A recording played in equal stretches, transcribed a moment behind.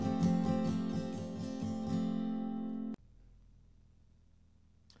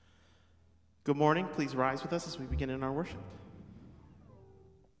Good morning. Please rise with us as we begin in our worship.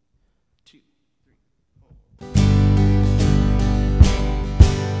 2, 3, 4.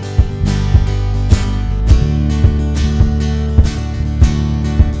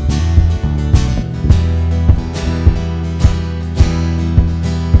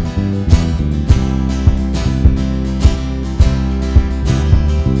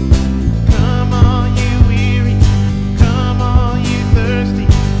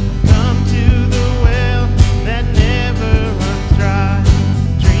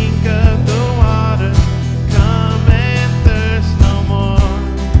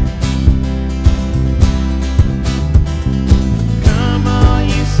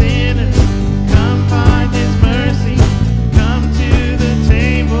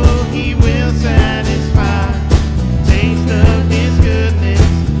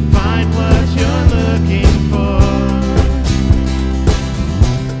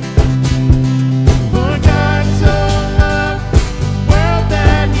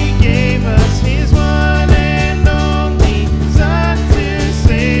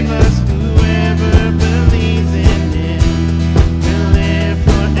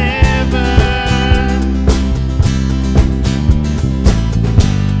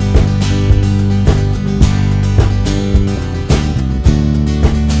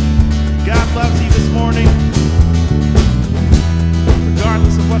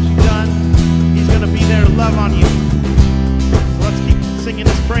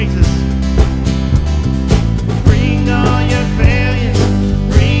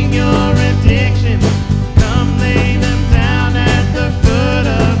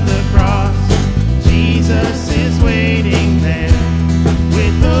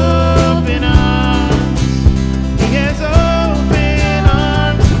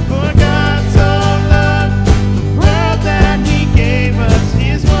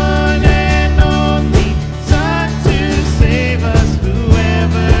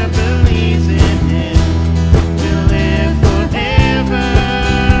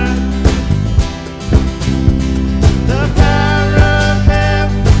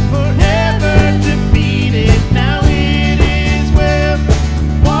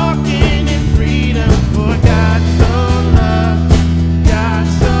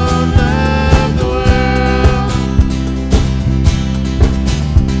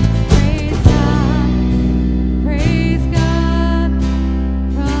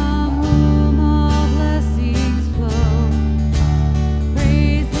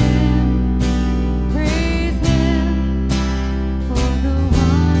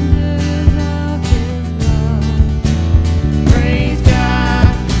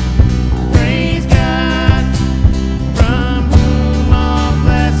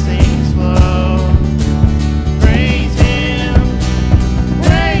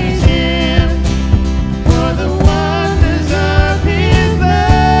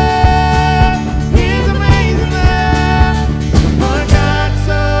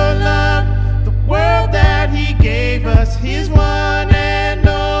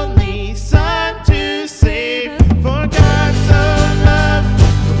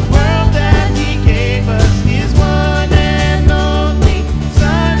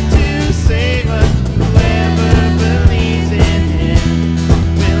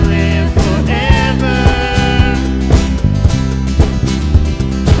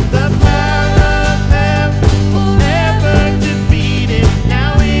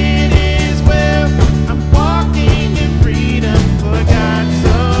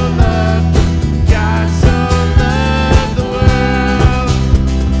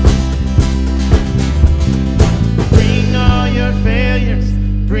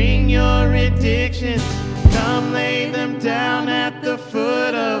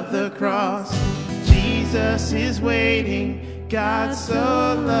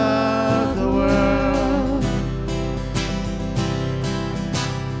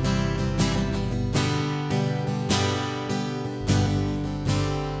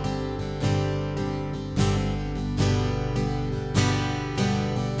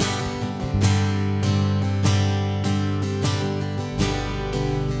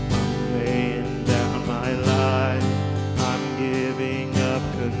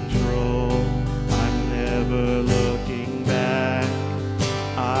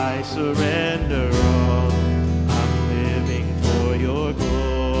 Surrender all.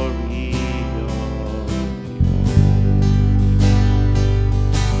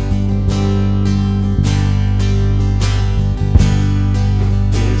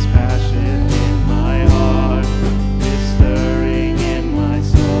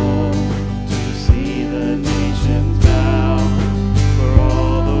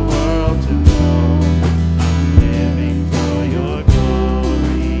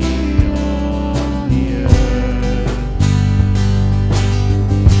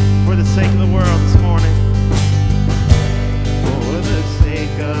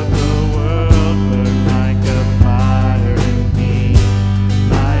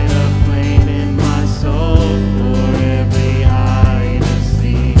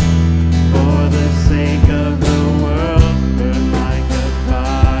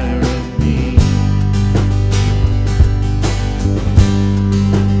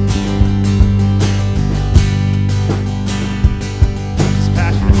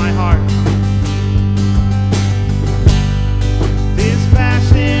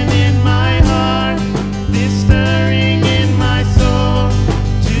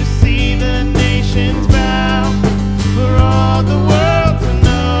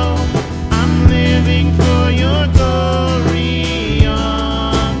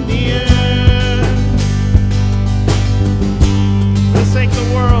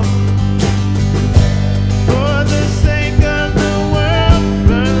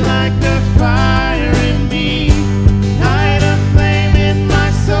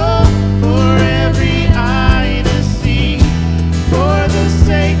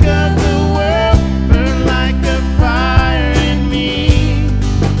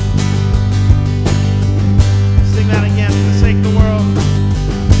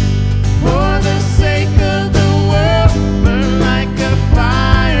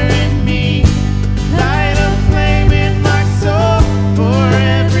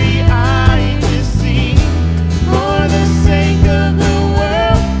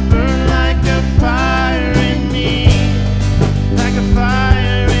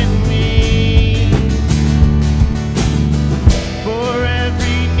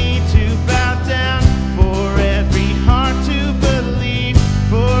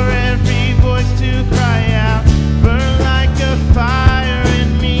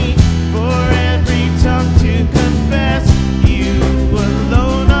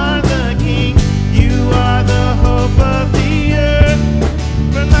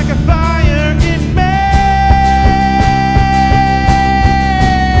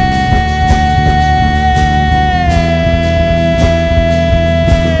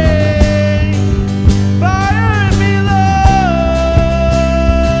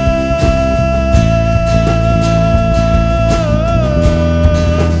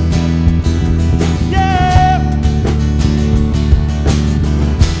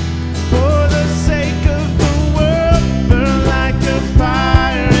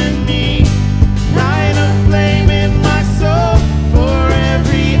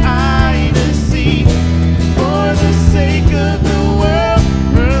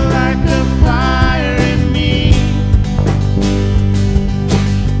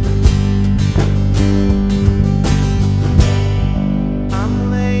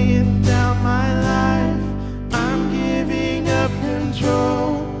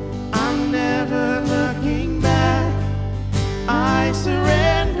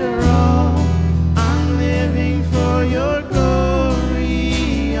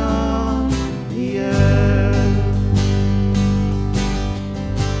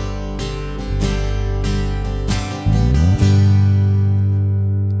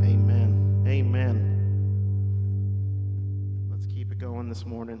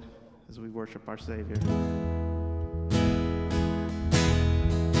 worship our Savior.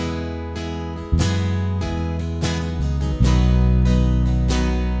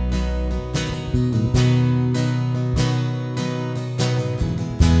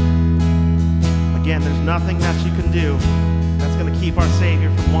 Again, there's nothing that you can do that's going to keep our Savior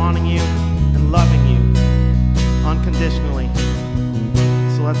from wanting you and loving you unconditionally.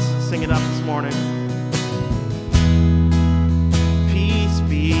 So let's sing it up this morning. Peace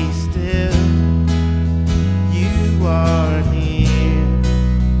be still, you are near.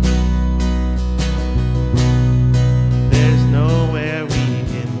 There's nowhere we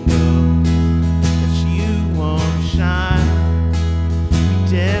can go that you won't shine.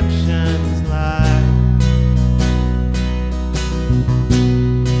 Redemption's light.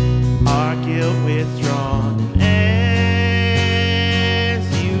 Our guilt withdrawn.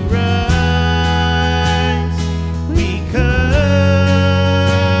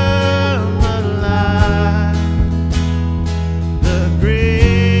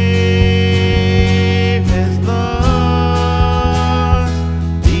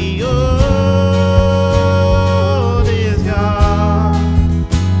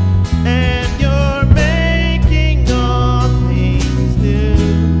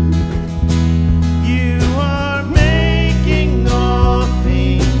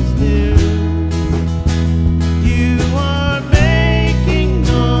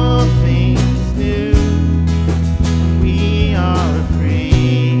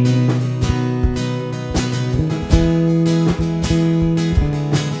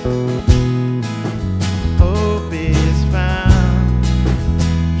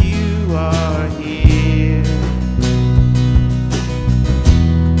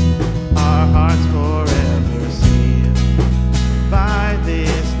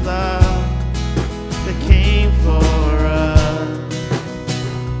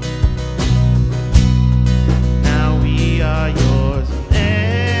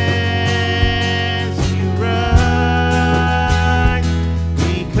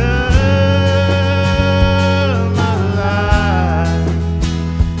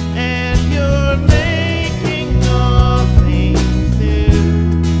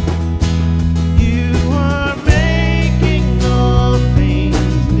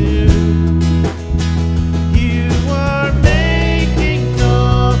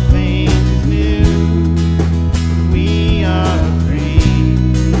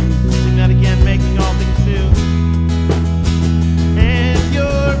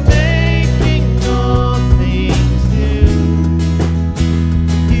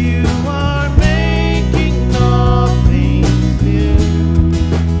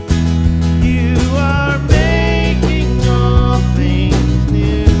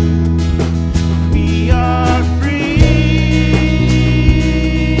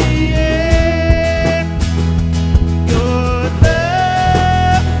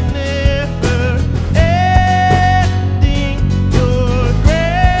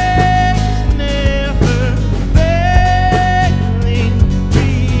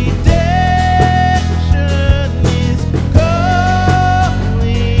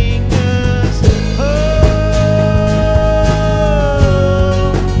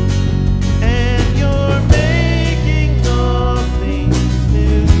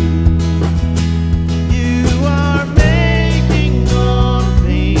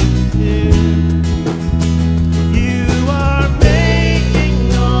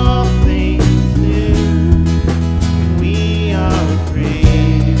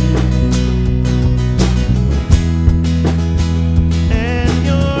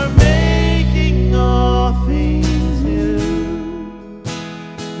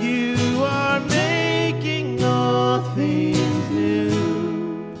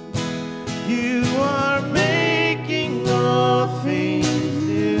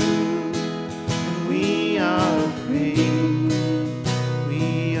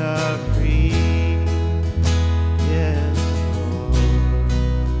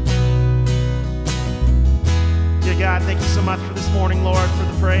 God, thank you so much for this morning, Lord, for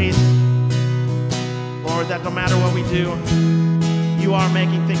the praise. Lord, that no matter what we do, you are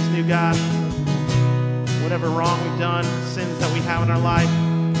making things new, God. Whatever wrong we've done, sins that we have in our life,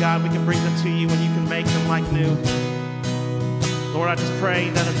 God, we can bring them to you and you can make them like new. Lord, I just pray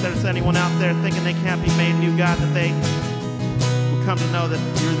that if there's anyone out there thinking they can't be made new, God, that they will come to know that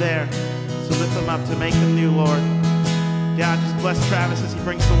you're there. So lift them up to make them new, Lord. God, just bless Travis as he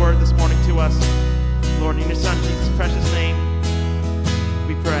brings the word this morning to us. Lord, in your Son, Jesus' precious name,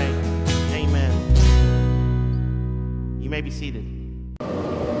 we pray. Amen. You may be seated.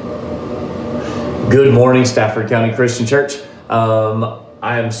 Good morning, Stafford County Christian Church.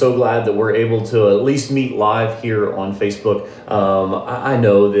 I am so glad that we're able to at least meet live here on Facebook. I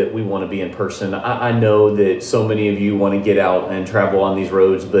know that we want to be in person. I know that so many of you want to get out and travel on these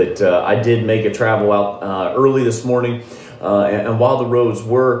roads, but I did make a travel out early this morning. And while the roads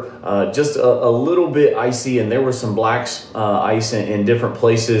were just a little bit icy and there was some black ice in different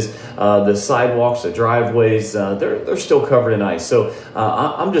places, the sidewalks, the driveways, they're still covered in ice. So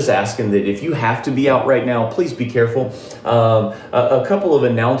I'm just asking that if you have to be out right now, please be careful. A couple of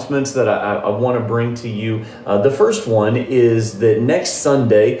announcements that I want to bring to you. The first one is that next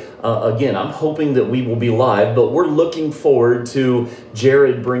Sunday, again, I'm hoping that we will be live, but we're looking forward to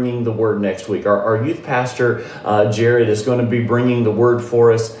Jared bringing the word next week. Our youth pastor, Jared, is going to be bringing the word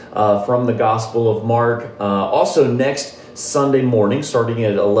for us from the Gospel of Mark. Also, next Sunday morning, starting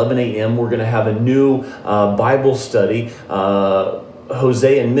at 11 a.m., we're going to have a new Bible study.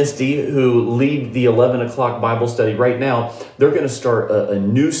 Jose and Misty, who lead the 11 o'clock Bible study right now, they're going to start a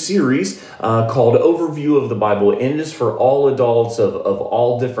new series called Overview of the Bible, and it is for all adults of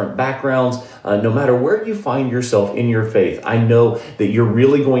all different backgrounds. No matter where you find yourself in your faith, I know that you're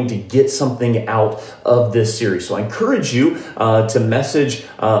really going to get something out of this series. So I encourage you to message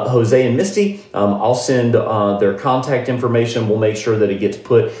Jose and Misty. I'll send their contact information. We'll make sure that it gets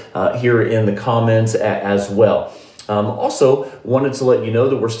put here in the comments as well. Also, wanted to let you know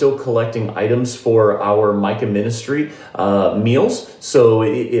that we're still collecting items for our Micah Ministry meals. So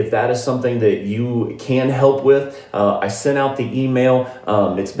if that is something that you can help with, I sent out the email.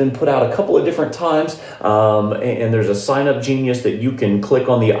 It's been put out a couple of different times, and there's a Sign Up Genius that you can click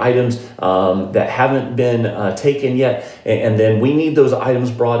on the items that haven't been taken yet. And then we need those items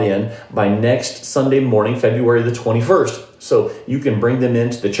brought in by next Sunday morning, February the 21st. So you can bring them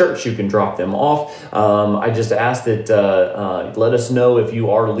into the church. You can drop them off. I just ask that let us know if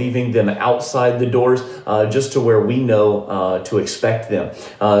you are leaving them outside the doors, just to where we know to expect them.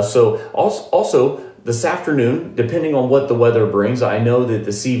 So also this afternoon, depending on what the weather brings, I know that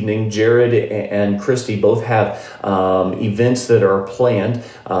this evening, Jared and Christy both have events that are planned.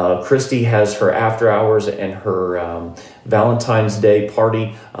 Christy has her after hours and her Valentine's Day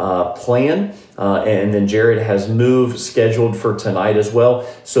party planned. And then Jared has Move scheduled for tonight as well.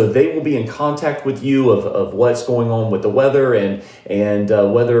 So they will be in contact with you of what's going on with the weather and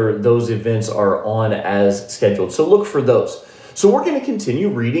whether those events are on as scheduled. So look for those. So we're going to continue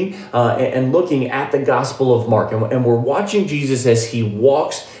reading and looking at the Gospel of Mark. And we're watching Jesus as he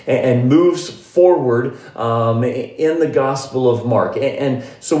walks and moves forward in the Gospel of Mark. And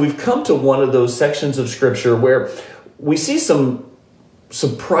so we've come to one of those sections of Scripture where we see some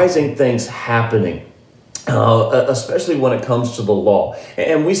surprising things happening, especially when it comes to the law.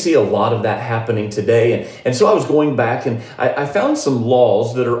 And we see a lot of that happening today. And so I was going back and I found some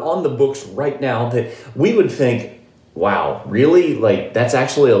laws that are on the books right now that we would think, wow, really? Like, that's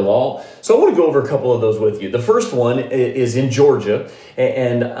actually a law? So I want to go over a couple of those with you. The first one is in Georgia.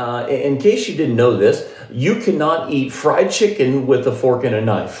 And in case you didn't know this, you cannot eat fried chicken with a fork and a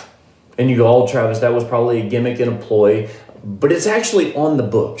knife. And you go, oh, Travis, that was probably a gimmick and a ploy. But it's actually on the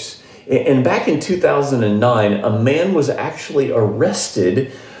books. And back in 2009, a man was actually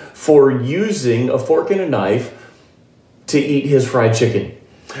arrested for using a fork and a knife to eat his fried chicken.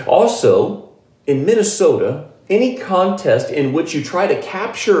 Also, in Minnesota, any contest in which you try to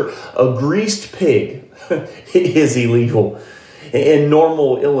capture a greased pig is illegal. In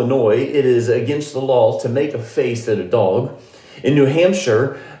Normal, Illinois, it is against the law to make a face at a dog. In New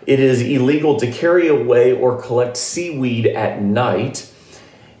Hampshire, it is illegal to carry away or collect seaweed at night.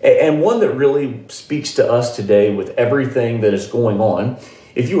 And one that really speaks to us today with everything that is going on,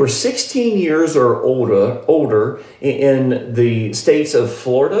 if you are 16 years or older in the states of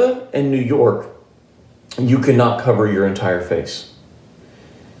Florida and New York, you cannot cover your entire face.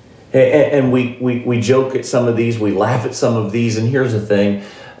 And we joke at some of these, we laugh at some of these, and here's the thing.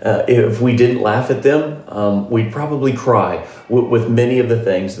 If we didn't laugh at them, we'd probably cry with many of the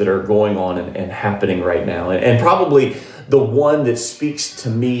things that are going on and happening right now. And probably the one that speaks to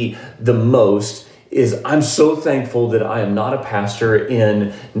me the most is I'm so thankful that I am not a pastor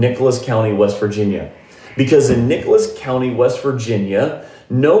in Nicholas County, West Virginia. Because in Nicholas County, West Virginia,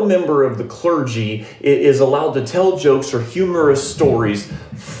 no member of the clergy is allowed to tell jokes or humorous stories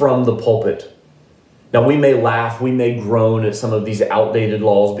from the pulpit. Now, we may laugh, we may groan at some of these outdated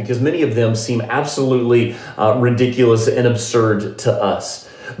laws because many of them seem absolutely ridiculous and absurd to us.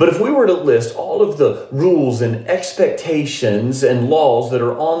 But if we were to list all of the rules and expectations and laws that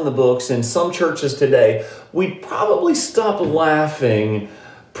are on the books in some churches today, we'd probably stop laughing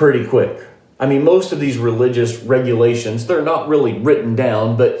pretty quick. I mean, most of these religious regulations, they're not really written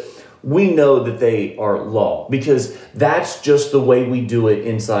down, but we know that they are law because that's just the way we do it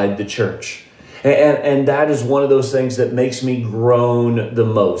inside the church. And that is one of those things that makes me groan the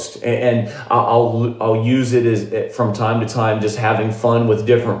most. And I'll use it as from time to time, just having fun with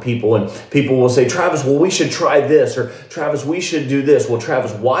different people. And people will say, Travis, well, we should try this. Or Travis, we should do this. Well,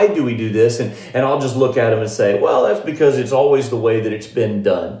 Travis, why do we do this? And I'll just look at them and say, well, that's because it's always the way that it's been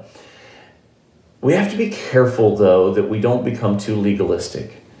done. We have to be careful, though, that we don't become too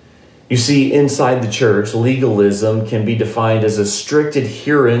legalistic. You see, inside the church, legalism can be defined as a strict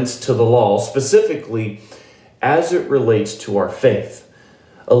adherence to the law, specifically as it relates to our faith.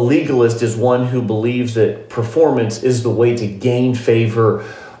 A legalist is one who believes that performance is the way to gain favor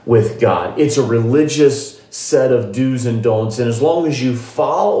with God. It's a religious set of do's and don'ts, and as long as you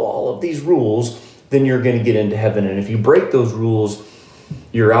follow all of these rules, then you're going to get into heaven. And if you break those rules,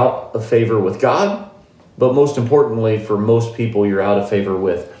 you're out of favor with God, but most importantly, for most people, you're out of favor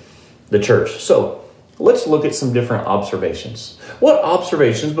with the church. So let's look at some different observations. What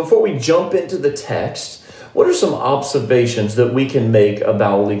observations, before we jump into the text, what are some observations that we can make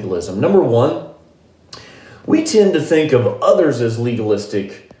about legalism? Number one, we tend to think of others as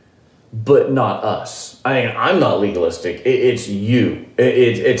legalistic, but not us. I mean, I'm not legalistic. It's you.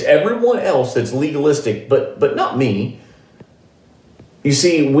 It's everyone else that's legalistic, but not me. You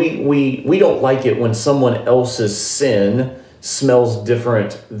see, we don't like it when someone else's sin smells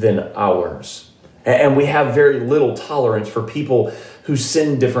different than ours. And we have very little tolerance for people who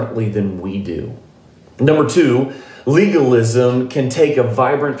sin differently than we do. Number two, legalism can take a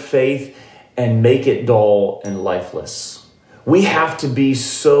vibrant faith and make it dull and lifeless. We have to be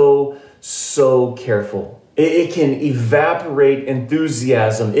so careful. It can evaporate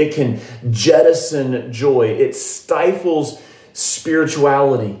enthusiasm. It can jettison joy. It stifles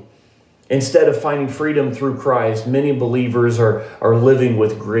spirituality. Instead of finding freedom through Christ, many believers are living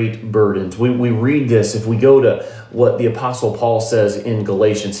with great burdens. We read this, if we go to what the Apostle Paul says in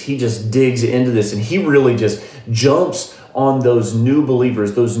Galatians, he just digs into this and he really just jumps on those new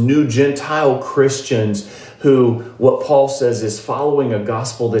believers, those new Gentile Christians who, what Paul says, is following a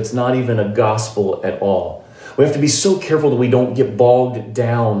gospel that's not even a gospel at all. We have to be so careful that we don't get bogged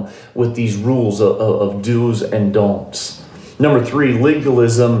down with these rules of do's and don'ts. Number three,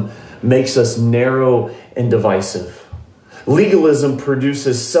 legalism makes us narrow and divisive. Legalism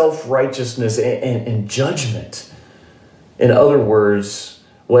produces self-righteousness and judgment. In other words,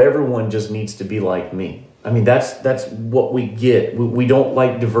 well, everyone just needs to be like me. I mean, that's what we get. We don't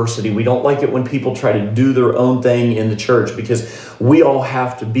like diversity. We don't like it when people try to do their own thing in the church because we all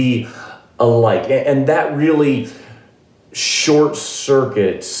have to be alike. And that really short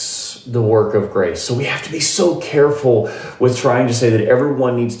circuits the work of grace. So we have to be so careful with trying to say that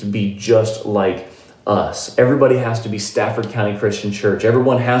everyone needs to be just like us. Everybody has to be Stafford County Christian Church.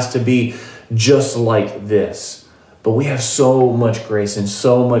 Everyone has to be just like this. But we have so much grace and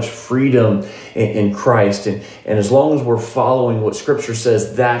so much freedom in Christ. And as long as we're following what Scripture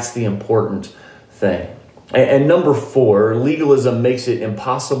says, that's the important thing. And number four, legalism makes it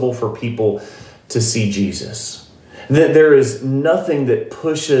impossible for people to see Jesus. That there is nothing that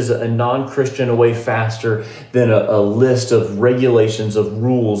pushes a non-Christian away faster than a list of regulations, of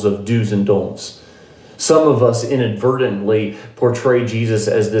rules, of do's and don'ts. Some of us inadvertently portray Jesus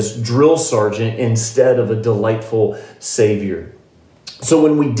as this drill sergeant instead of a delightful Savior. So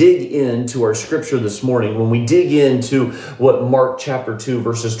when we dig into our scripture this morning, when we dig into what Mark chapter 2,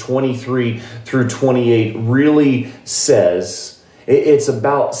 verses 23 through 28 really says, it's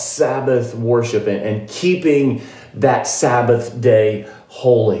about Sabbath worship and keeping that Sabbath day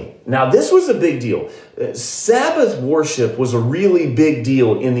holy. Now, this was a big deal. Sabbath worship was a really big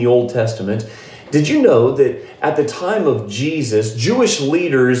deal in the Old Testament. Did you know that at the time of Jesus, Jewish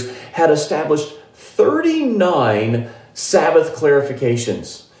leaders had established 39 Sabbath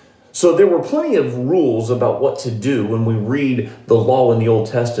clarifications? So there were plenty of rules about what to do when we read the law in the Old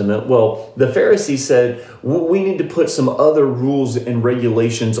Testament. Well, the Pharisees said, we need to put some other rules and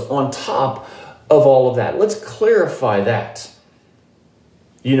regulations on top of all of that. Let's clarify that.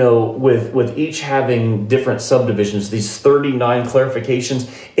 You know, with each having different subdivisions, these 39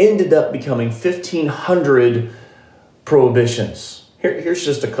 clarifications ended up becoming 1,500 prohibitions. Here's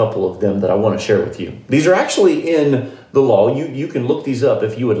just a couple of them that I want to share with you. These are actually in the law. You can look these up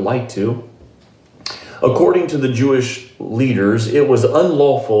if you would like to. According to the Jewish leaders, it was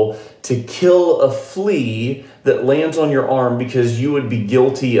unlawful to kill a flea that lands on your arm because you would be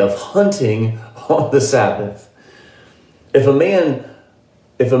guilty of hunting on the Sabbath. If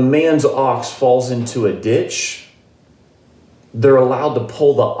a man's ox falls into a ditch, they're allowed to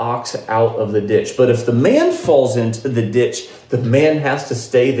pull the ox out of the ditch. But if the man falls into the ditch, the man has to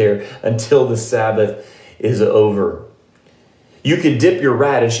stay there until the Sabbath is over. You could dip your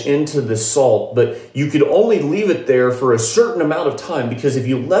radish into the salt, but you could only leave it there for a certain amount of time, because if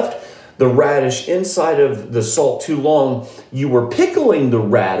you left the radish inside of the salt too long, you were pickling the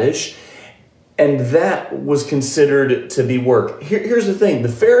radish, and that was considered to be work. Here's the thing. The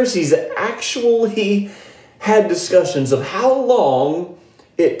Pharisees actually had discussions of how long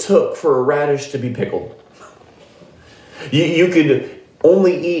it took for a radish to be pickled. You could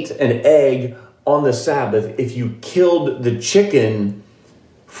only eat an egg on the Sabbath if you killed the chicken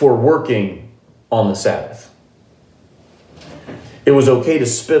for working on the Sabbath. It was okay to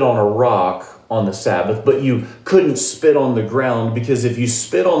spit on a rock on the Sabbath, but you couldn't spit on the ground, because if you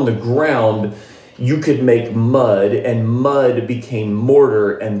spit on the ground, you could make mud, and mud became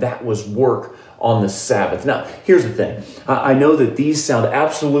mortar, and that was work on the Sabbath. Now, here's the thing. I know that these sound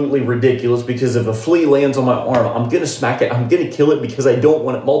absolutely ridiculous, because if a flea lands on my arm, I'm going to smack it. I'm going to kill it, because I don't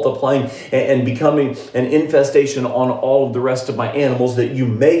want it multiplying and becoming an infestation on all of the rest of my animals that you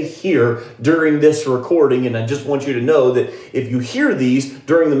may hear during this recording. And I just want you to know that if you hear these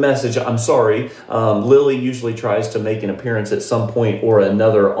during the message, I'm sorry. Lily usually tries to make an appearance at some point or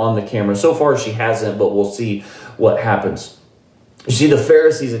another on the camera. So far, she hasn't, but we'll see what happens. You see, the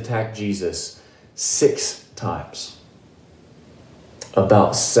Pharisees attacked Jesus 6 times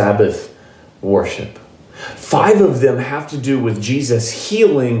about Sabbath worship. 5 of them have to do with Jesus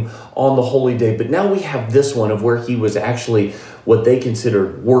healing on the holy day. But now we have this one of where he was actually what they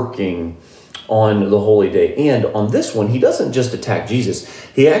considered working on the holy day. And on this one, he doesn't just attack Jesus.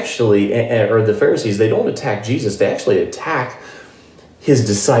 He actually, or the Pharisees, they don't attack Jesus. They actually attack his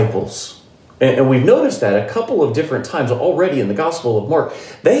disciples. And we've noticed that a couple of different times already in the Gospel of Mark.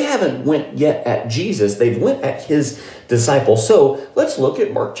 They haven't went yet at Jesus. They've went at his disciples. So let's look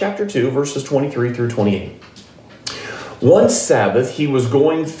at Mark chapter 2, verses 23 through 28. One Sabbath, he was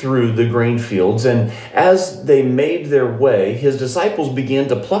going through the grain fields, and as they made their way, his disciples began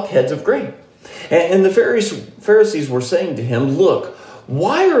to pluck heads of grain. And the Pharisees were saying to him, "Look,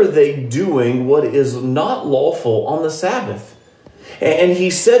 why are they doing what is not lawful on the Sabbath?" And he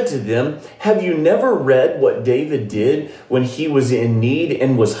said to them, "Have you never read what David did when he was in need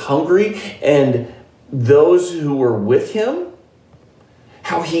and was hungry, and those who were with him?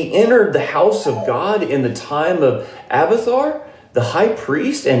 How he entered the house of God in the time of Abiathar, the high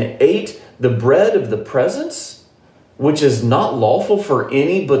priest, and ate the bread of the presence, which is not lawful for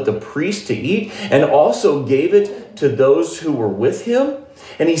any but the priest to eat, and also gave it to those who were with him?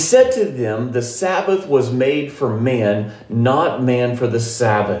 And he said to them, the Sabbath was made for man, not man for the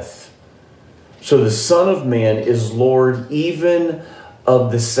Sabbath. So the Son of Man is Lord even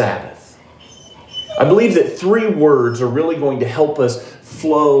of the Sabbath." I believe that 3 words are really going to help us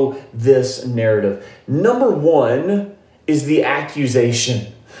flow this narrative. Number 1 is the accusation.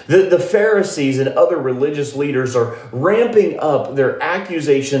 The Pharisees and other religious leaders are ramping up their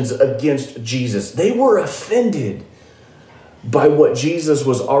accusations against Jesus. They were offended by what Jesus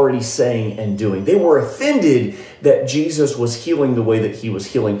was already saying and doing. They were offended that Jesus was healing the way that he was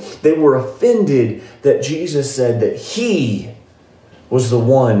healing. They were offended that Jesus said that he was the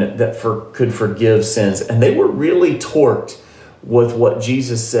one that could forgive sins. And they were really torqued with what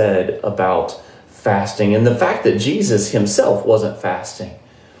Jesus said about fasting and the fact that Jesus himself wasn't fasting.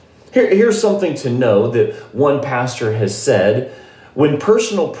 Here's something to know that one pastor has said: when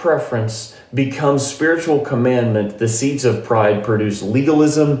personal preference becomes spiritual commandment, the seeds of pride produce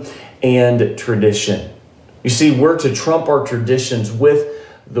legalism and tradition. You see, we're to trump our traditions with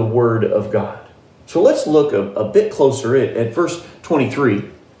the Word of God. So let's look a bit closer at verse 23.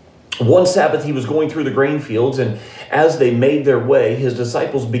 One Sabbath, he was going through the grain fields, and as they made their way, his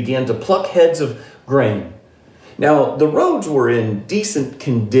disciples began to pluck heads of grain. Now, the roads were in decent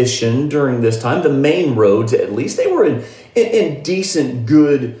condition during this time. The main roads, at least, they were in decent,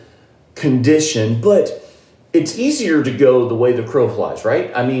 good condition. But it's easier to go the way the crow flies,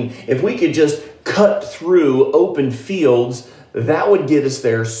 right? I mean, if we could just cut through open fields, that would get us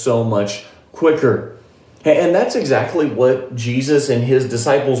there so much quicker. And that's exactly what Jesus and his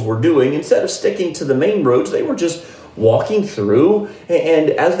disciples were doing. Instead of sticking to the main roads, they were just walking through.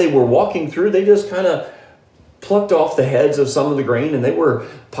 And as they were walking through, they just kind of plucked off the heads of some of the grain, and they were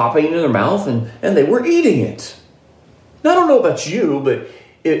popping it in their mouth, and they were eating it. Now, I don't know about you, but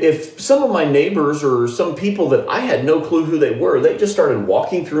if some of my neighbors or some people that I had no clue who they were, they just started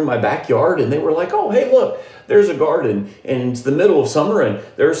walking through my backyard, and they were like, "Oh, hey, look, there's a garden, and it's the middle of summer, and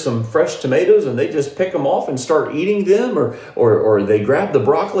there's some fresh tomatoes," and they just pick them off and start eating them, or they grab the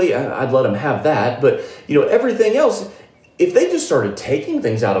broccoli, I'd let them have that. But, everything else, if they just started taking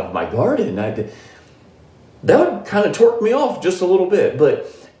things out of my garden, that would kind of torque me off just a little bit. But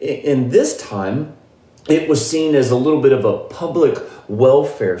in this time, it was seen as a little bit of a public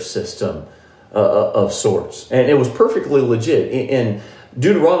welfare system of sorts. And it was perfectly legit. In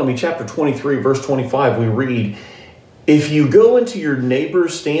Deuteronomy chapter 23, verse 25, we read, "If you go into your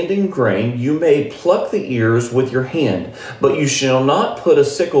neighbor's standing grain, you may pluck the ears with your hand, but you shall not put a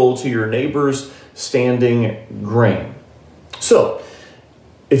sickle to your neighbor's standing grain." So,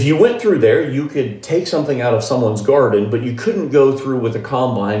 if you went through there, you could take something out of someone's garden, but you couldn't go through with a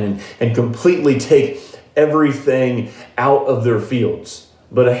combine and completely take everything out of their fields.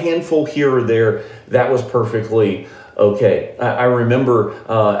 But a handful here or there, that was perfectly okay. I remember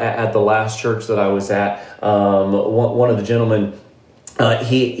at the last church that I was at, one of the gentlemen,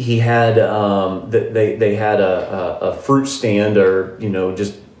 he had they had a fruit stand, or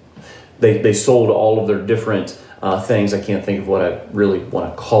just they sold all of their different things. I can't think of what I really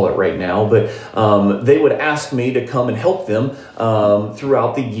want to call it right now, but they would ask me to come and help them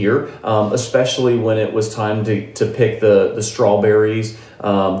throughout the year, especially when it was time to pick the strawberries,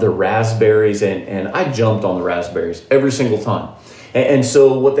 the raspberries, and I jumped on the raspberries every single time. And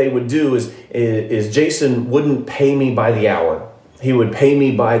so what they would do is Jason wouldn't pay me by the hour. He would pay me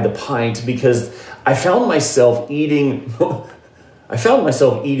by the pint, because I found myself eating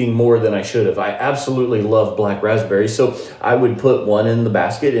more than I should have. I absolutely love black raspberries. So I would put one in the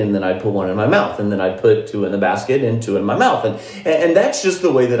basket, and then I'd put one in my mouth, and then I'd put two in the basket and two in my mouth. And that's just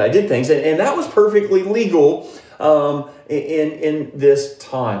the way that I did things. And that was perfectly legal in this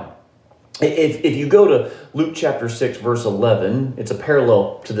time. If you go to Luke chapter 6, verse 11, it's a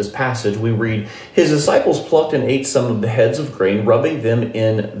parallel to this passage. We read, "His disciples plucked and ate some of the heads of grain, rubbing them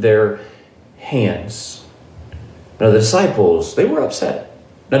in their hands." Now, the disciples, they were upset.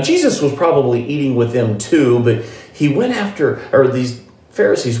 Now, Jesus was probably eating with them too, but these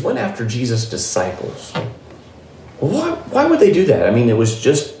Pharisees went after Jesus' disciples. Why would they do that? I mean, it was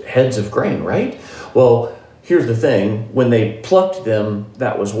just heads of grain, right? Well, here's the thing. When they plucked them,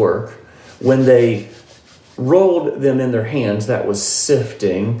 that was work. When they rolled them in their hands, that was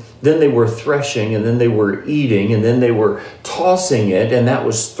sifting. Then they were threshing, and then they were eating, and then they were tossing it, and that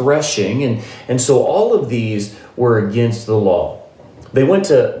was threshing. And so all of these were against the law. They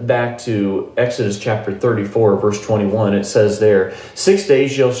went back to Exodus chapter 34, verse 21. It says there, 6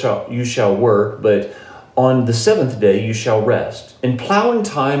 days you shall work, but on the seventh day you shall rest. In plowing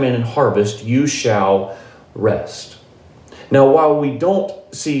time and in harvest you shall rest. Now, while we don't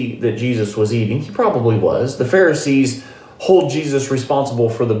see that Jesus was eating, he probably was. The Pharisees hold Jesus responsible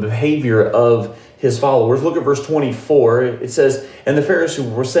for the behavior of his followers. Look at verse 24. It says, "And the Pharisees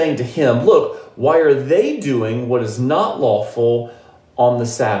were saying to him, 'Look, why are they doing what is not lawful on the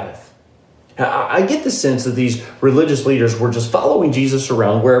Sabbath?'" I get the sense that these religious leaders were just following Jesus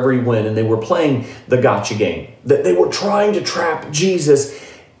around wherever he went, and they were playing the gotcha game. That they were trying to trap Jesus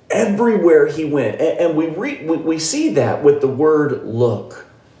everywhere he went. And we see that with the word look.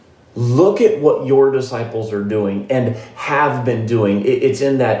 Look at what your disciples are doing and have been doing. It's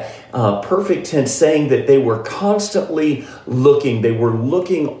in that perfect tense, saying that they were constantly looking. They were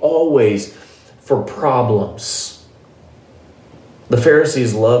looking always for problems. The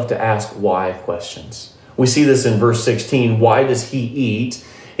Pharisees love to ask why questions. We see this in verse 16. Why does he eat?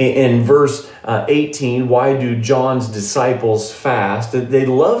 In verse 18, why do John's disciples fast? They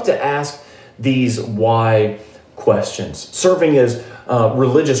love to ask these why questions. Serving as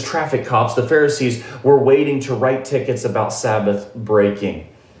religious traffic cops, the Pharisees were waiting to write tickets about Sabbath breaking.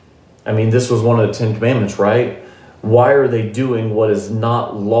 I mean, this was one of the 10 Commandments, right? Why are they doing what is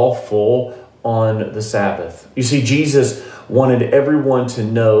not lawful on the Sabbath? You see, Jesus wanted everyone to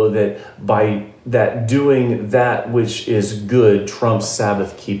know that by that doing that which is good trumps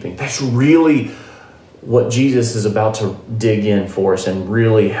Sabbath keeping. That's really what Jesus is about to dig in for us and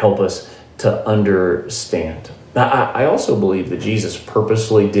really help us to understand. Now, I also believe that Jesus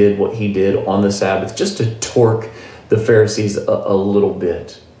purposely did what he did on the Sabbath just to torque the Pharisees a little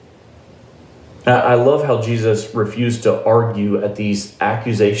bit. I love how Jesus refused to argue at these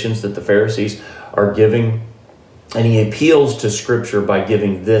accusations that the Pharisees are giving. And he appeals to Scripture by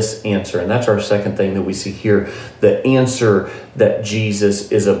giving this answer. And that's our second thing that we see here, the answer that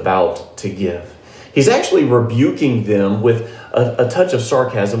Jesus is about to give. He's actually rebuking them with a touch of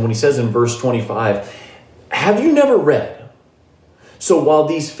sarcasm when he says in verse 25, "Have you never read?" So while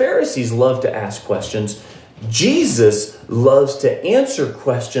these Pharisees love to ask questions, Jesus loves to answer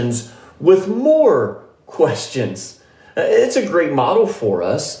questions with more questions. It's a great model for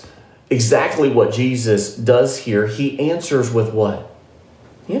us. Exactly what Jesus does here. He answers with what?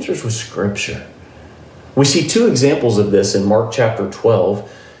 He answers with Scripture. We see two examples of this in Mark chapter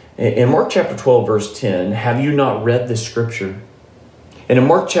 12. In Mark chapter 12, verse 10, have you not read this scripture? And in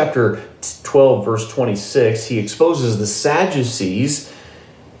Mark chapter 12, verse 26, he exposes the Sadducees.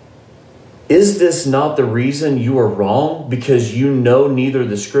 Is this not the reason you are wrong? Because you know neither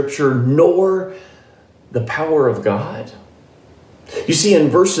the scripture nor the power of God? You see, in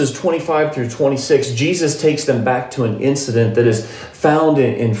verses 25 through 26, Jesus takes them back to an incident that is found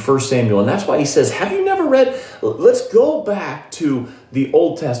in 1 Samuel. And that's why he says, have you never read? Let's go back to the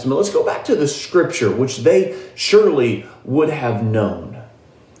Old Testament. Let's go back to the scripture, which they surely would have known.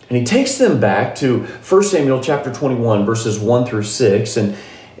 And he takes them back to 1 Samuel chapter 21, verses 1 through 6. And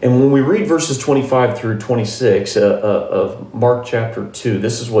when we read verses 25 through 26 of Mark chapter 2,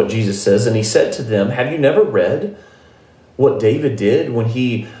 this is what Jesus says. And he said to them, have you never read what David did when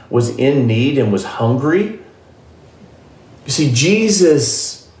he was in need and was hungry? You see,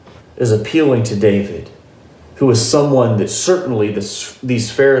 Jesus is appealing to David, who is someone that certainly these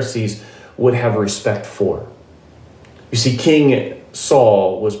Pharisees would have respect for. You see, King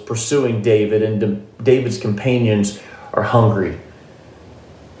Saul was pursuing David, and David's companions are hungry.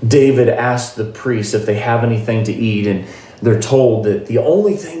 David asked the priests if they have anything to eat, and they're told that the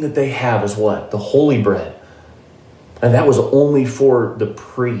only thing that they have is what? The holy bread. And that was only for the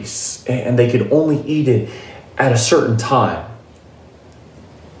priests, and they could only eat it at a certain time.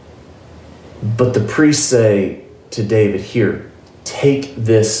 But the priests say to David, here, take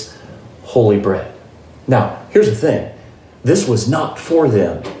this holy bread. Now, here's the thing. This was not for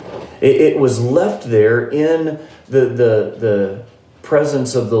them. It was left there in the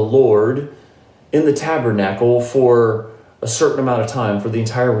presence of the Lord in the tabernacle for a certain amount of time, for the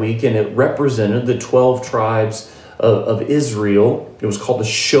entire week, and it represented the 12 tribes of Israel. It was called the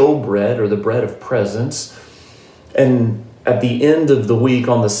showbread, or the bread of presence. And at the end of the week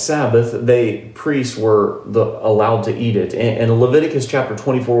on the Sabbath, priests were allowed to eat it. And Leviticus chapter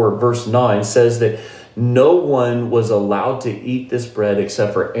 24, verse 9 says that no one was allowed to eat this bread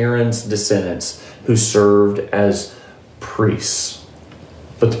except for Aaron's descendants who served as priests.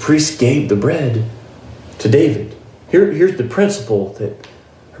 But the priests gave the bread to David. Here's the principle that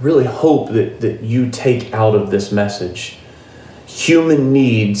I really hope that you take out of this message. Human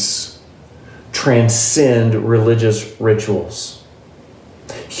needs transcend religious rituals.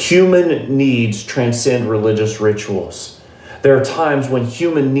 Human needs transcend religious rituals. There are times when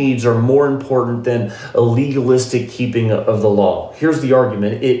human needs are more important than a legalistic keeping of the law. Here's the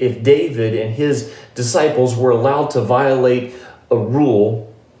argument. If David and his disciples were allowed to violate a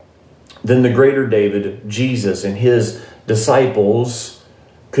rule, then the greater David, Jesus, and his disciples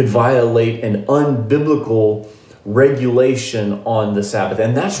could violate an unbiblical regulation on the Sabbath.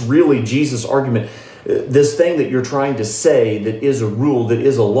 And that's really Jesus' argument. This thing that you're trying to say that is a rule, that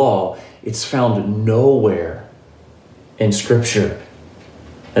is a law, it's found nowhere in Scripture.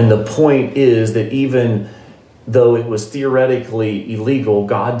 And the point is that even though it was theoretically illegal,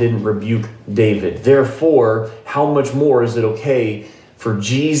 God didn't rebuke David. Therefore, how much more is it okay for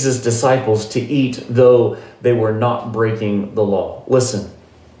Jesus' disciples to eat though they were not breaking the law? Listen,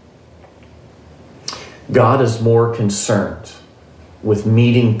 God is more concerned with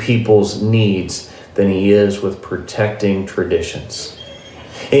meeting people's needs than he is with protecting traditions.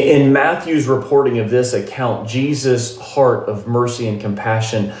 In Matthew's reporting of this account, Jesus' heart of mercy and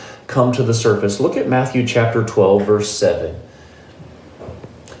compassion come to the surface. Look at Matthew chapter 12, verse 7.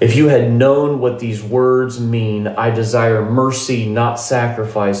 If you had known what these words mean, I desire mercy, not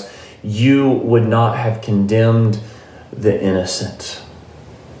sacrifice, you would not have condemned the innocent.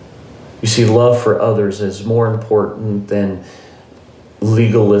 You see, love for others is more important than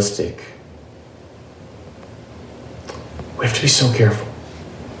legalistic. We have to be so careful.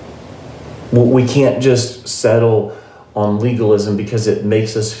 We can't just settle on legalism because it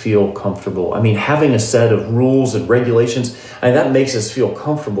makes us feel comfortable. I mean, having a set of rules and regulations, that makes us feel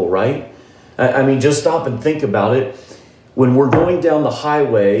comfortable, right? I mean, just stop and think about it. When we're going down the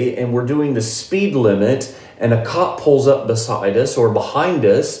highway and we're doing the speed limit and a cop pulls up beside us or behind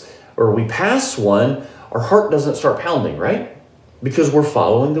us, or we pass one, our heart doesn't start pounding, right? Because we're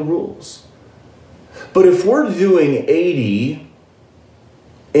following the rules. But if we're doing 80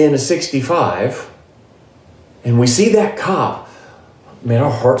 in a 65 and we see that cop, man,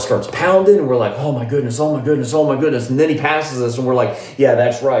 our heart starts pounding and we're like, oh my goodness, oh my goodness, oh my goodness. And then he passes us and we're like, yeah,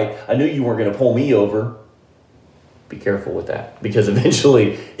 that's right. I knew you weren't going to pull me over. Be careful with that, because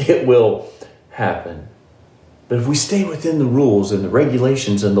eventually it will happen. But if we stay within the rules and the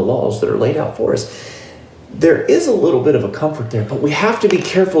regulations and the laws that are laid out for us, there is a little bit of a comfort there, but we have to be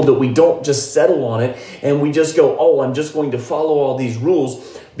careful that we don't just settle on it and we just go, oh, I'm just going to follow all these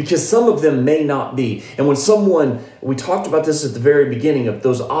rules, because some of them may not be. And when someone, we talked about this at the very beginning of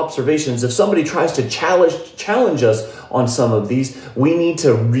those observations, if somebody tries to challenge us on some of these, we need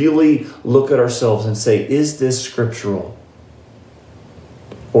to really look at ourselves and say, is this scriptural?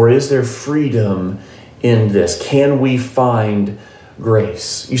 Or is there freedom in this? Can we find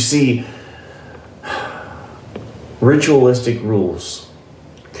grace? You see, ritualistic rules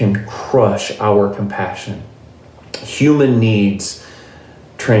can crush our compassion. Human needs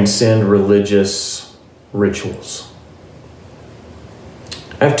transcend religious rituals.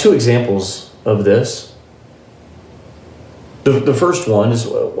 I have two examples of this. The first one is,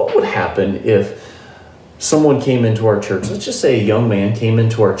 what would happen if someone came into our church? Let's just say a young man came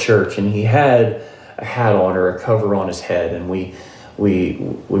into our church and he had a hat on or a cover on his head, and we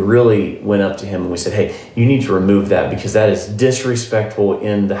really went up to him and we said, hey, you need to remove that because that is disrespectful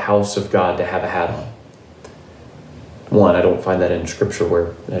in the house of God to have a hat on. One, I don't find that in Scripture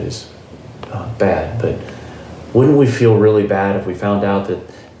where that is bad, but wouldn't we feel really bad if we found out that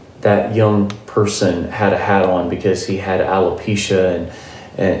that young person had a hat on because he had alopecia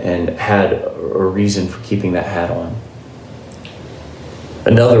and had a reason for keeping that hat on?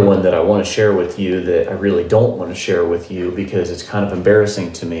 Another one that I want to share with you that I really don't want to share with you because it's kind of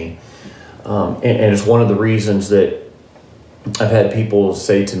embarrassing to me. And it's one of the reasons that I've had people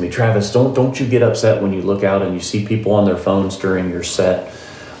say to me, Travis, don't you get upset when you look out and you see people on their phones during your set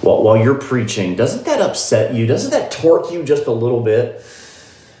while you're preaching. Doesn't that upset you? Doesn't that torque you just a little bit?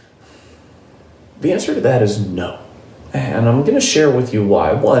 The answer to that is no. And I'm going to share with you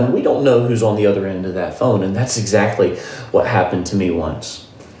why. One, we don't know who's on the other end of that phone, and that's exactly what happened to me once.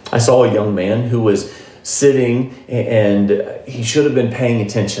 I saw a young man who was sitting, and he should have been paying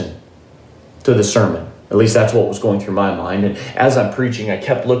attention to the sermon. At least that's what was going through my mind. And as I'm preaching, I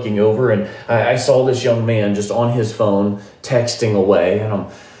kept looking over, and I saw this young man just on his phone texting away, and I'm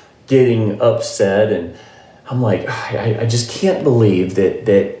getting upset, and I'm like, I just can't believe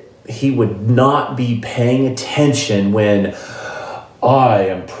that he would not be paying attention when I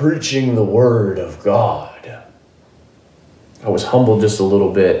am preaching the word of God. I was humbled just a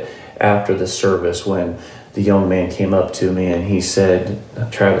little bit after the service when the young man came up to me and he said,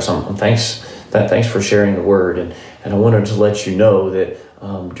 Travis, thanks for sharing the word. And I wanted to let you know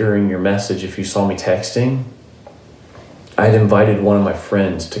that during your message, if you saw me texting, I'd invited one of my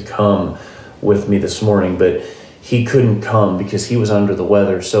friends to come with me this morning, but he couldn't come because he was under the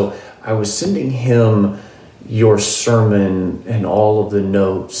weather. So I was sending him your sermon and all of the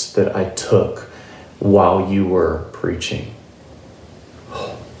notes that I took while you were preaching.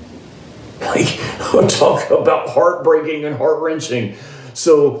 Like, talk about heartbreaking and heart-wrenching.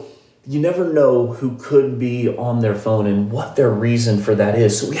 So you never know who could be on their phone and what their reason for that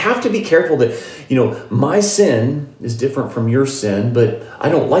is. So we have to be careful that, my sin is different from your sin, but I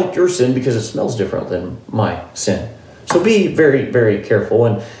don't like your sin because it smells different than my sin. So be very, very careful.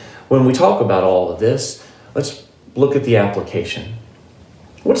 And when we talk about all of this, let's look at the application.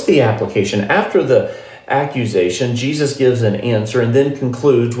 What's the application? After the accusation, Jesus gives an answer and then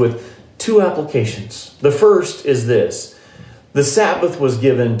concludes with two applications. The first is this: the Sabbath was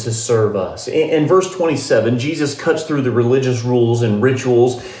given to serve us. In verse 27, Jesus cuts through the religious rules and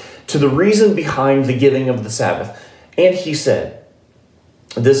rituals to the reason behind the giving of the Sabbath. And he said,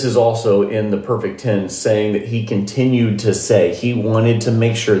 this is also in the perfect tense, saying that he continued to say. He wanted to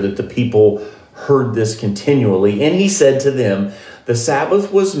make sure that the people heard this continually. And he said to them, the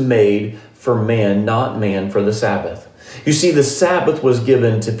Sabbath was made for man, not man for the Sabbath. You see, the Sabbath was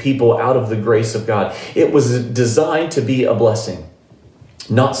given to people out of the grace of God. It was designed to be a blessing,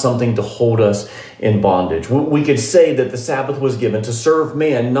 not something to hold us in bondage. We could say that the Sabbath was given to serve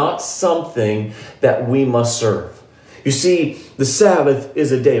man, not something that we must serve. You see, the Sabbath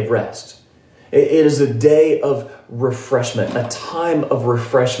is a day of rest. It is a day of refreshment, a time of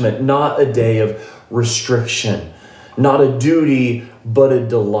refreshment, not a day of restriction, not a duty, but a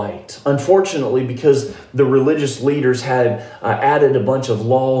delight. Unfortunately, because the religious leaders had added a bunch of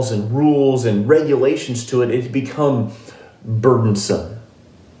laws and rules and regulations to it, it had become burdensome.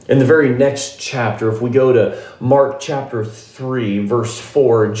 In the very next chapter, if we go to Mark chapter 3, verse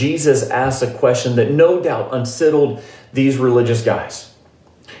 4, Jesus asks a question that no doubt unsettled these religious guys.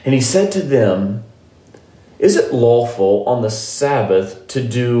 And he said to them, is it lawful on the Sabbath to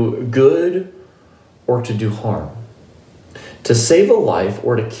do good or to do harm? To save a life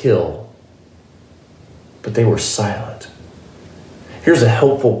or to kill? But they were silent. Here's a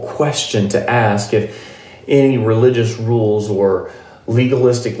helpful question to ask if any religious rules or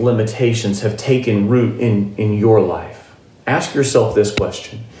legalistic limitations have taken root in your life, ask yourself this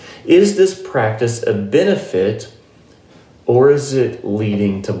question. Is this practice a benefit or is it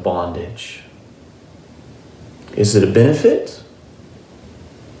leading to bondage? Is it a benefit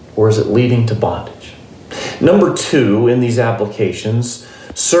or is it leading to bondage? Number 2 in these applications,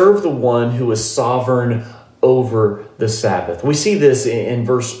 serve the one who is sovereign over the Sabbath. We see this in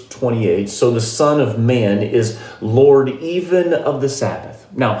verse 28. So the Son of Man is Lord even of the Sabbath.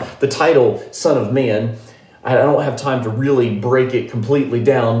 Now, the title Son of Man, I don't have time to really break it completely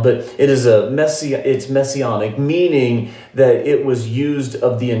down, but it is it's messianic, meaning that it was used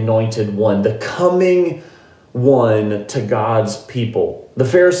of the anointed one, the coming one to God's people. The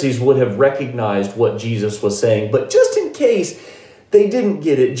Pharisees would have recognized what Jesus was saying, but just in case they didn't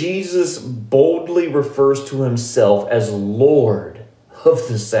get it, Jesus boldly refers to himself as Lord of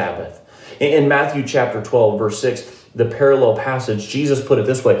the Sabbath. In Matthew chapter 12, verse 6, the parallel passage, Jesus put it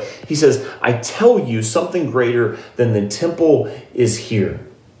this way. He says, I tell you, something greater than the temple is here.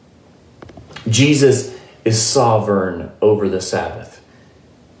 Jesus is sovereign over the Sabbath.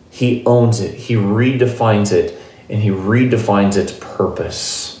 He owns it. He redefines it, and he redefines its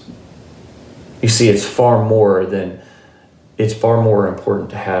purpose. You see, it's far more important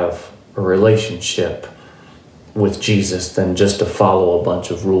to have a relationship with Jesus than just to follow a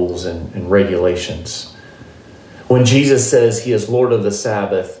bunch of rules and regulations. When Jesus says he is Lord of the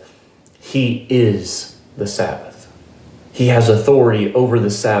Sabbath, he is the Sabbath. He has authority over the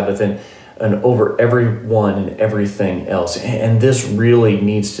Sabbath and over everyone and everything else. And this really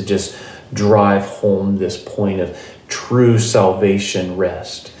needs to just drive home this point of true salvation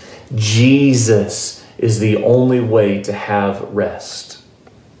rest. Jesus is the only way to have rest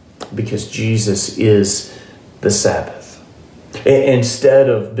because Jesus is the Sabbath. Instead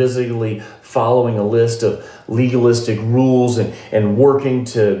of busily following a list of legalistic rules and working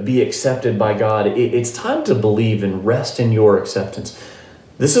to be accepted by God, it's time to believe and rest in your acceptance.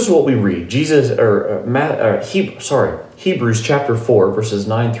 This is what we read. Hebrews chapter 4, verses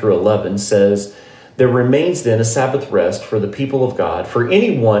 9 through 11 says, there remains then a Sabbath rest for the people of God. For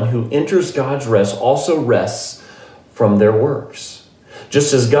anyone who enters God's rest also rests from their works,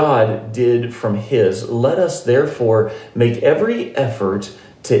 just as God did from his. Let us therefore make every effort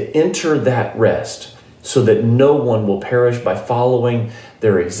to enter that rest, so that no one will perish by following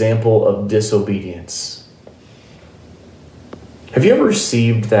their example of disobedience. Have you ever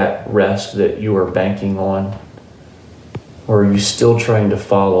received that rest that you are banking on? Or are you still trying to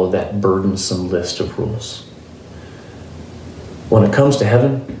follow that burdensome list of rules? When it comes to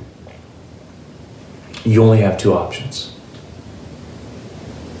heaven, you only have 2 options.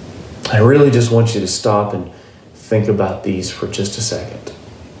 I really just want you to stop and think about these for just a second.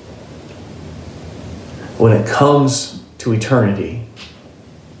 When it comes to eternity,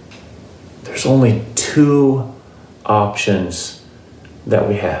 there's only 2 options that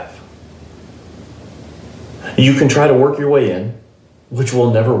we have. You can try to work your way in, which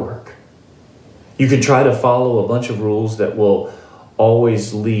will never work. You can try to follow a bunch of rules that will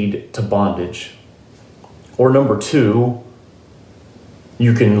always lead to bondage. Or number 2,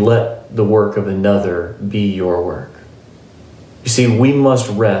 you can let the work of another be your work. You see, we must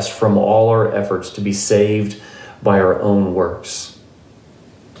rest from all our efforts to be saved by our own works.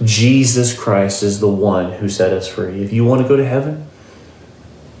 Jesus Christ is the one who set us free. If you want to go to heaven,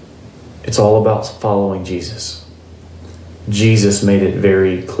 it's all about following Jesus. Jesus made it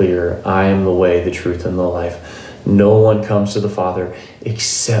very clear, I am the way, the truth, and the life. No one comes to the Father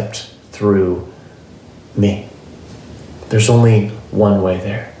except through me. There's only one way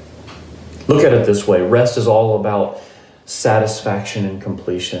there. Look at it this way. Rest is all about satisfaction and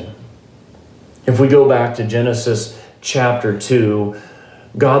completion. If we go back to Genesis chapter 2,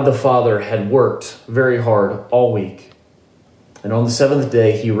 God the Father had worked very hard all week. And on the 7th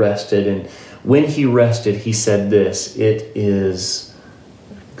day, he rested. And when he rested, he said this, it is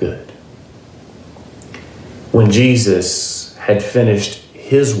good. When Jesus had finished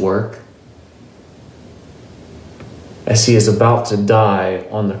his work, as he is about to die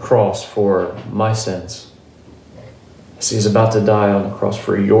on the cross for my sins, as he is about to die on the cross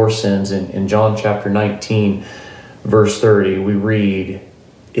for your sins, in John chapter 19, verse 30, we read,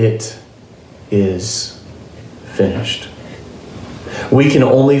 it is finished. We can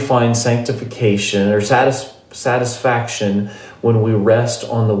only find sanctification or satisfaction when we rest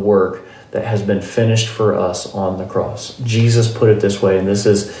on the work that has been finished for us on the cross. Jesus put it this way, and this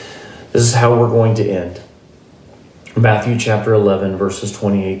is how we're going to end. Matthew chapter 11, verses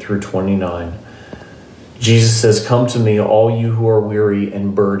 28 through 29. Jesus says, come to me, all you who are weary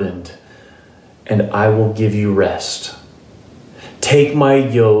and burdened, and I will give you rest. Take my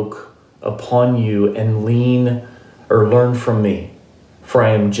yoke upon you and learn from me, for I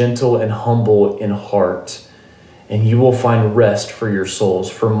am gentle and humble in heart, and you will find rest for your souls.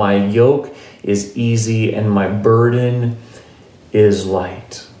 For my yoke is easy and my burden is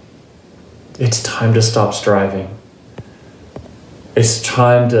light. It's time to stop striving. It's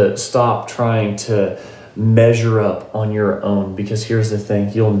time to stop trying to measure up on your own, because here's the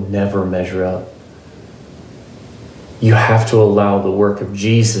thing, you'll never measure up. You have to allow the work of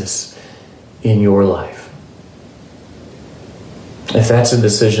Jesus in your life. If that's a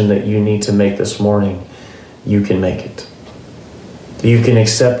decision that you need to make this morning, you can make it. You can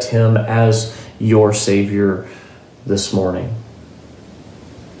accept him as your Savior this morning.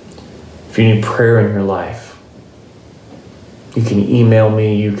 If you need prayer in your life, you can email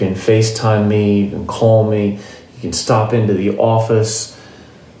me, you can FaceTime me, you can call me, you can stop into the office.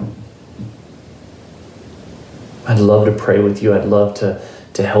 I'd love to pray with you. I'd love to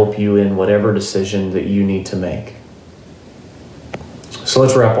help you in whatever decision that you need to make. So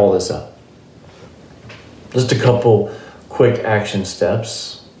let's wrap all this up. Just a couple quick action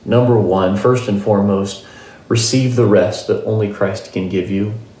steps. Number one, first and foremost, receive the rest that only Christ can give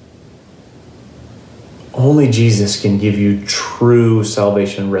you. Only Jesus can give you true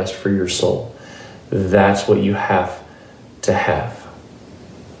salvation rest for your soul. That's what you have to have.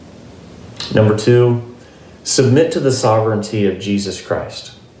 Number two, submit to the sovereignty of Jesus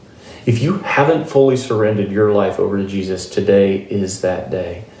Christ. If you haven't fully surrendered your life over to Jesus, today is that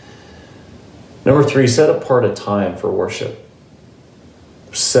day. Number three, set apart a time for worship.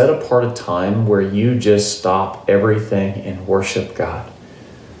 Set apart a time where you just stop everything and worship God.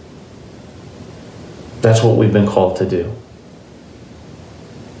 That's what we've been called to do.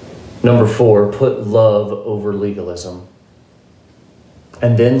 Number four, put love over legalism.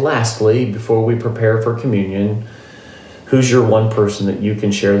 And then lastly, before we prepare for communion, who's your one person that you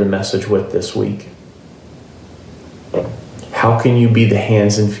can share the message with this week? How can you be the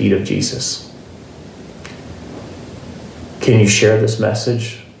hands and feet of Jesus? Can you share this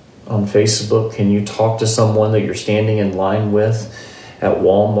message on Facebook? Can you talk to someone that you're standing in line with at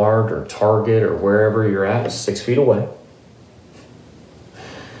Walmart or Target or wherever you're at, 6 feet away?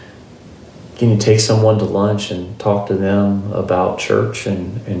 Can you take someone to lunch and talk to them about church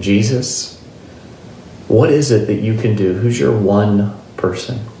and Jesus? What is it that you can do? Who's your one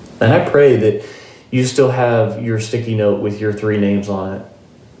person? And I pray that you still have your sticky note with your 3 names on it,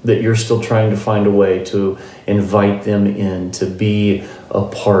 that you're still trying to find a way to invite them in to be a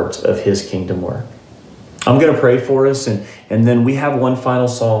part of his kingdom work. I'm going to pray for us, and then we have one final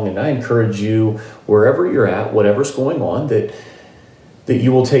song, and I encourage you, wherever you're at, whatever's going on, that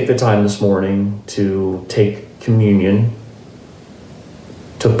you will take the time this morning to take communion,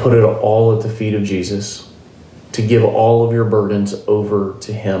 to put it all at the feet of Jesus, to give all of your burdens over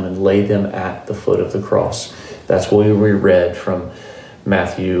to him and lay them at the foot of the cross. That's what we read from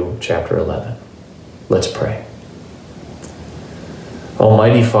Matthew chapter 11. Let's pray.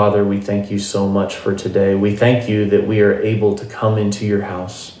 Almighty Father, we thank you so much for today. We thank you that we are able to come into your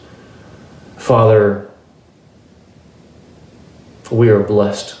house. Father, we are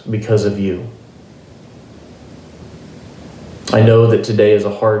blessed because of you. I know that today is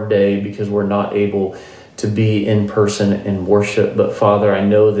a hard day because we're not able to be in person and worship, but Father, I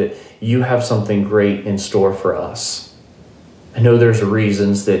know that you have something great in store for us. I know there's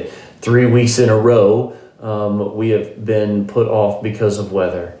reasons that 3 weeks in a row we have been put off because of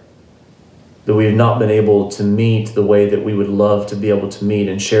weather, that we have not been able to meet the way that we would love to be able to meet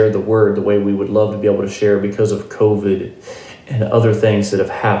and share the word the way we would love to be able to share because of COVID and other things that have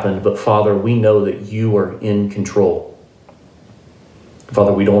happened. But Father, we know that you are in control.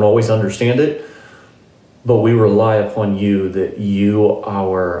 Father, we don't always understand it, but we rely upon you, that you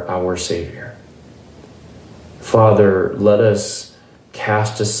are our Savior. Father, let us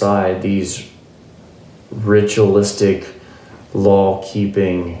cast aside these ritualistic,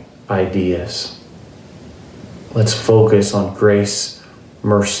 law-keeping ideas. Let's focus on grace,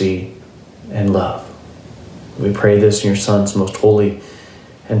 mercy, and love. We pray this in your Son's most holy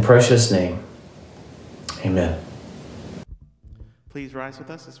and precious name. Amen. Please rise with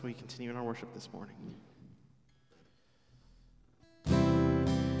us as we continue in our worship this morning.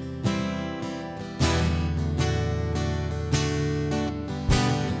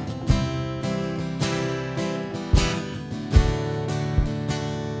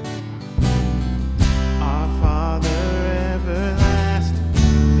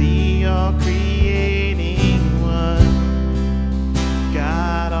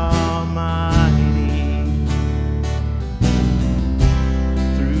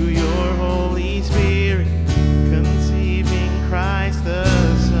 Spirit.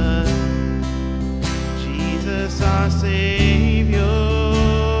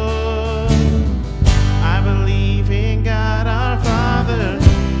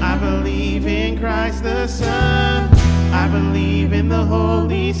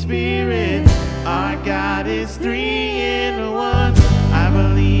 Holy Spirit. Our God is three in one. I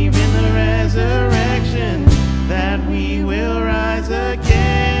believe in the resurrection, that we will rise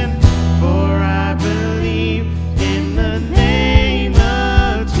again. For I believe in the name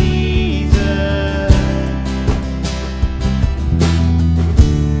of Jesus.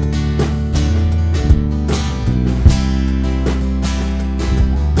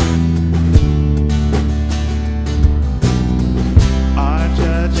 Our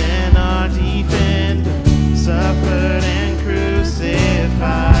judge and our defender suffered and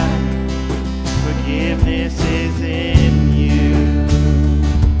crucified. Forgiveness is in you.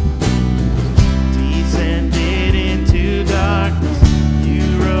 Descended into darkness, you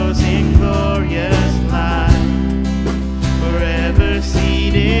rose in glorious light, forever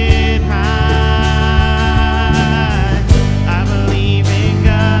seated high. I believe in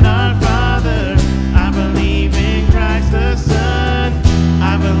God our Father, I believe in Christ the Son,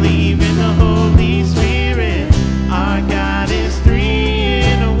 I believe in the Holy Spirit. Our God is three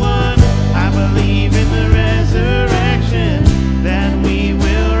in one. I believe in the resurrection, that we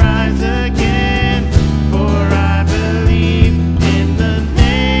will rise again. For I believe in the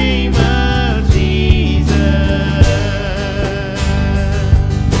name of Jesus.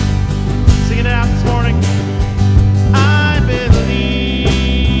 Sing it out this morning. I believe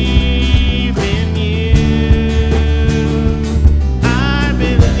in you. I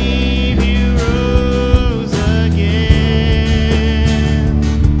believe you rose again.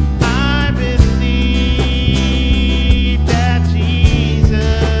 I believe that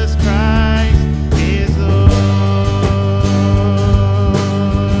Jesus Christ is Lord.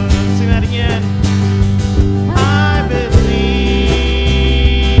 Sing that again. I believe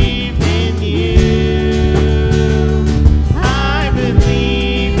in you. I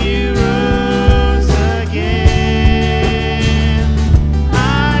believe you rose again.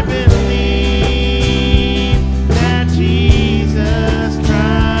 I believe that Jesus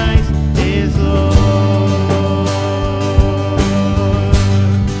Christ is Lord.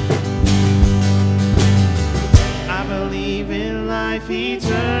 I believe in life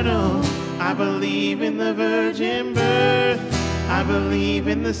eternal. I believe in the virgin birth. I believe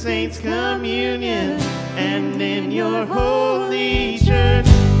in the saints' communion and in your holy church.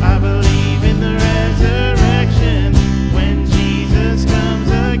 I believe in the resurrection when Jesus comes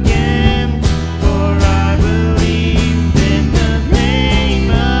again. For I believe in the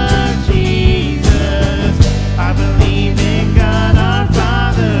name of Jesus. I believe in God our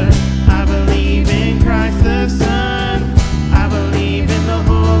Father. I believe in Christ the Son. I believe in the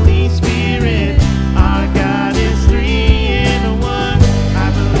Holy Spirit. Our God is three in one.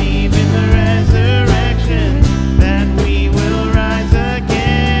 I believe in the resurrection, that we will rise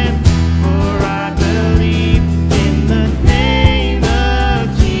again. For I believe in the name of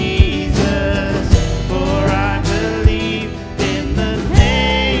Jesus. For I believe in the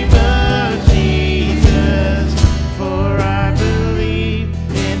name of Jesus. For I believe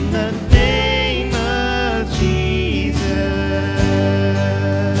in the name of Jesus.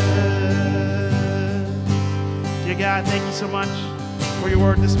 Dear God, thank you so much for your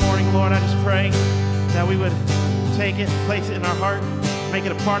word this morning, Lord. I just pray that we would take it, place it in our heart, make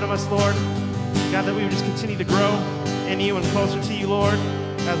it a part of us, Lord. God, that we would just continue to grow in you and closer to you, Lord,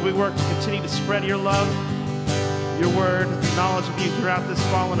 as we work to continue to spread your love, your word, knowledge of you throughout this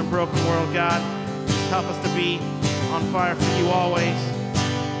fallen and broken world, God. Just help us to be on fire for you always,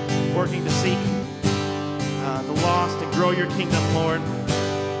 working to seek the lost and grow your kingdom, Lord.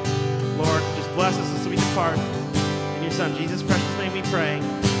 Lord, just bless us as we depart. In your Son, Jesus' precious name we pray.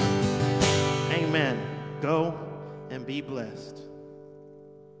 Amen. Go and be blessed.